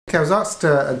Okay, I was asked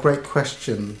a great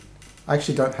question. I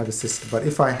actually don't have a sister, but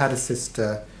if I had a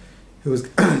sister who was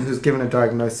who was given a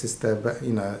diagnosis there, but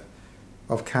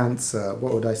of cancer,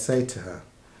 what would I say to her?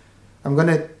 I'm going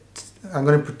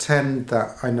to pretend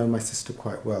that I know my sister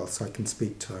quite well, so I can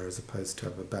speak to her as opposed to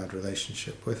have a bad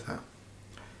relationship with her.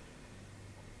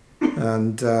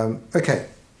 And okay,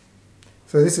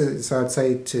 so I'd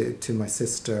say to my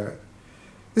sister.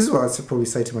 This is what I'd probably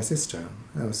say to my sister.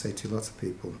 I would say to lots of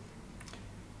people.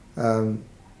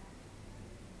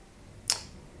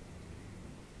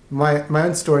 My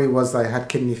own story was I had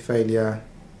kidney failure.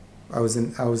 I was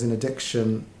in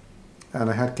addiction, and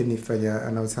I had kidney failure,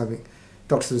 and I was having.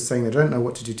 Doctors were saying they don't know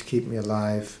what to do to keep me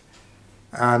alive,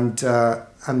 and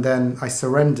then I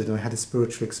surrendered, and I had a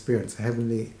spiritual experience. A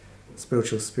heavenly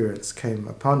spiritual experience came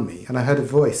upon me, and I heard a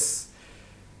voice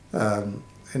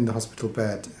in the hospital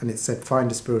bed, and it said,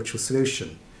 "Find a spiritual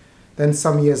solution." Then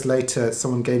some years later,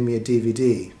 someone gave me a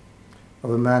DVD of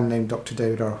a man named Dr.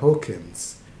 David R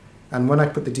Hawkins. And when I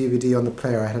put the DVD on the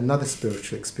player, I had another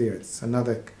spiritual experience,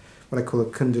 another, what I call a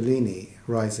Kundalini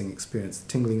rising experience,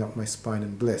 tingling up my spine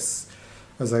in bliss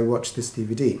as I watched this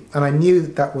DVD. And I knew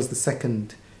that was the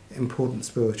second important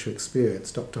spiritual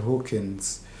experience. Dr.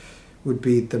 Hawkins would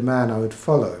be the man I would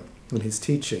follow in his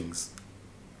teachings.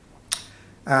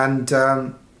 And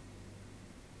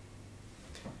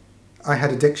I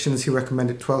had addictions. He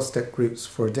recommended 12-step groups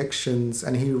for addictions,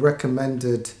 and he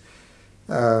recommended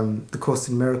the Course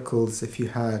in Miracles if you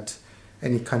had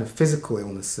any kind of physical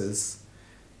illnesses.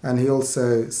 And he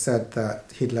also said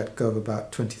that he'd let go of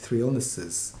about 23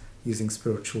 illnesses using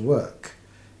spiritual work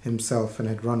himself, and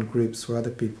had run groups where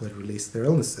other people had released their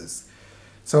illnesses.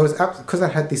 So I was, because I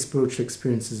had these spiritual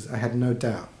experiences, I had no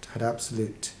doubt, I had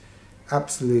absolute,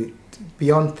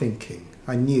 beyond thinking,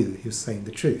 I knew he was saying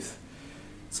the truth.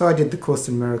 So I did the Course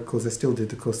in Miracles. I still did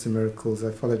the Course in Miracles.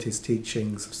 I followed his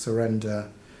teachings of surrender,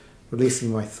 releasing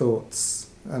my thoughts,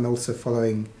 and also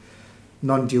following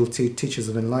non-dual teachers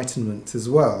of enlightenment as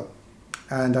well.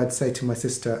 And I'd say to my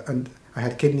sister, and I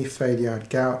had kidney failure, I had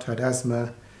gout, I had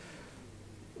asthma.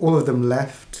 All of them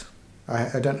left.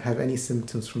 I don't have any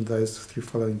symptoms from those through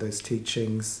following those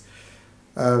teachings.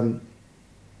 And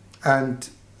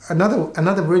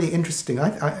another really interesting,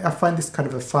 I find this kind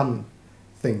of a fun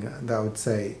thing that I would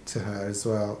say to her as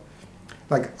well.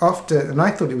 Like after, and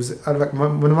I thought it was, like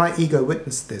when my ego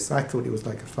witnessed this, I thought it was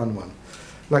like a fun one.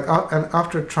 Like, and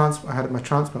after I had my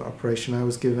transplant operation, I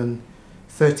was given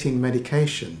 13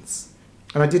 medications.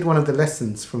 And I did one of the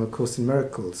lessons from A Course in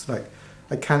Miracles. Like,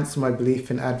 I cancel my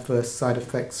belief in adverse side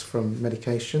effects from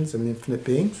medications. I'm an infinite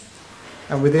being.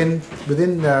 And within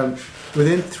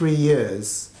 3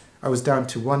 years, I was down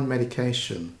to 1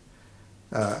 medication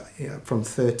from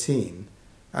 13.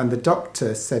 And the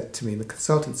doctor said to me, the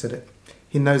consultant said it,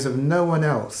 he knows of no one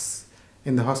else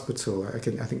in the hospital, I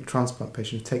think transplant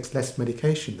patient, who takes less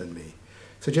medication than me.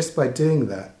 So just by doing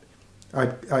that,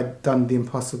 I'd done the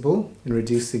impossible in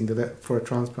reducing for a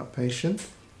transplant patient.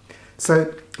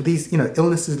 So these,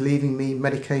 illnesses leaving me,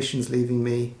 medications leaving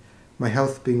me, my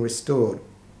health being restored.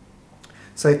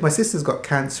 So if my sister's got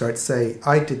cancer, I'd say,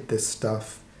 I did this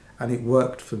stuff and it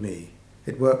worked for me.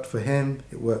 It worked for him,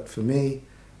 it worked for me.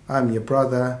 I'm your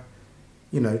brother,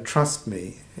 trust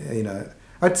me,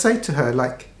 I'd say to her,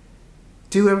 like,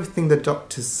 do everything the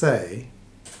doctors say,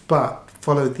 but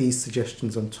follow these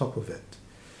suggestions on top of it.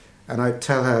 And I'd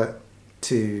tell her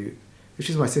to, if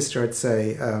she's my sister, I'd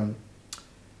say,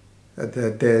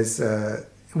 that there's,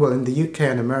 well, in the UK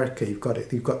and America, you've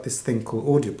got this thing called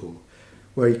Audible,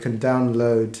 where you can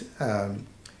download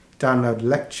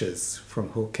lectures from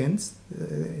Hawkins.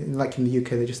 Like in the UK,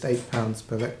 they're just £8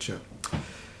 per lecture.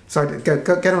 So I'd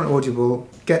get on Audible,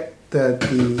 get the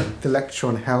lecture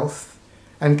on health,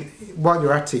 and while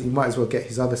you're at it, you might as well get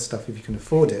his other stuff if you can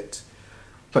afford it.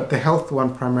 But the health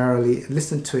one primarily,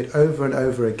 listen to it over and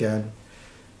over again.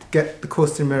 Get the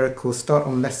Course in Miracles, start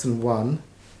on lesson 1,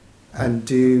 and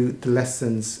do a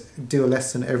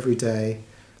lesson every day.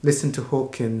 Listen to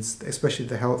Hawkins, especially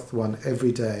the health one,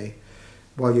 every day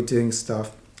while you're doing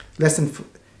stuff.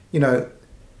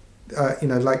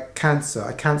 Like cancer,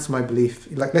 I cancel my belief.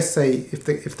 Like, let's say if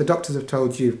the doctors have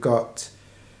told you you've got,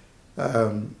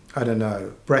 I don't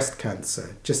know, breast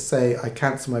cancer, just say, I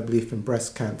cancel my belief in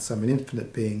breast cancer. I'm an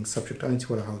infinite being, subject only to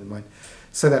what I hold in mind.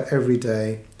 So that every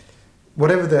day,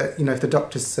 whatever if the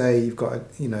doctors say you've got,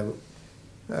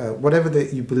 whatever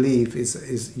that you believe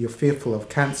is you're fearful of,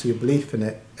 cancel your belief in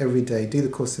it every day. Do the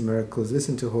Course in Miracles,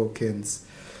 listen to Hawkins.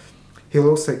 He'll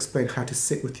also explain how to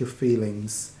sit with your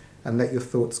feelings and let your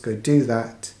thoughts go. Do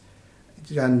that,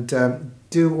 and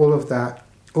do all of that.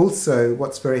 Also,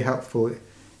 what's very helpful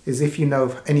is if you know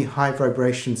of any high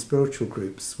vibration spiritual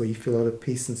groups where you feel a lot of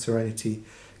peace and serenity,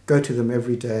 go to them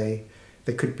every day.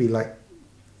 They could be like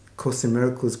Course in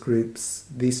Miracles groups,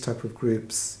 these type of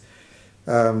groups,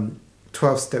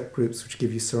 12-step groups which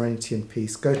give you serenity and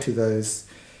peace. Go to those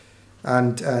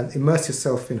and immerse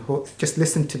yourself in, just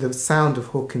listen to the sound of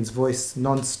Hawkins' voice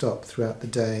non-stop throughout the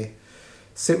day.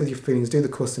 Sit with your feelings, do the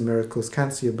Course in Miracles,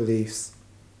 cancel your beliefs,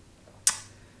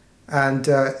 and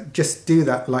just do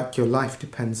that like your life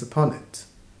depends upon it,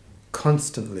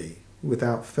 constantly,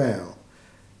 without fail.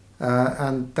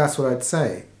 And that's what I'd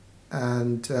say.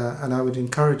 And I would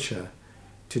encourage her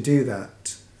to do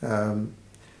that.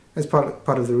 As part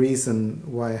of the reason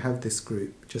why I have this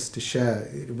group, just to share.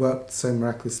 It worked so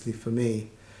miraculously for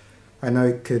me. I know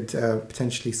it could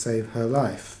potentially save her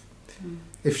life. Mm.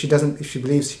 If she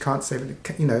believes she can't save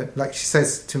it, like she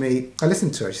says to me, I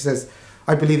listen to her, she says,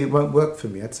 I believe it won't work for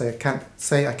me. I'd say,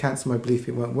 I cancel my belief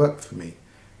it won't work for me.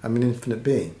 I'm an infinite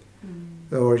being.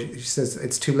 Mm. Or she says,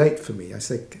 it's too late for me. I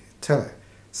say, tell her,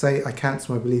 say, I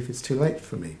cancel my belief it's too late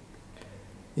for me.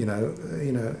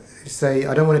 Say,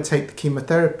 I don't want to take the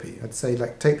chemotherapy. I'd say,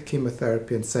 like, take the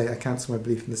chemotherapy and say, I cancel my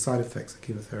belief in the side effects of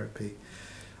chemotherapy.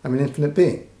 I'm an infinite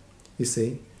being, you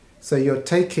see. So you're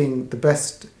taking the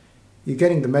best, you're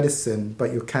getting the medicine,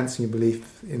 but you're cancelling your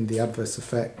belief in the adverse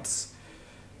effects.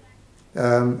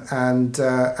 And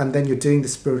then you're doing the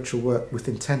spiritual work with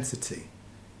intensity.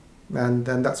 And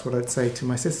that's what I'd say to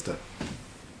my sister.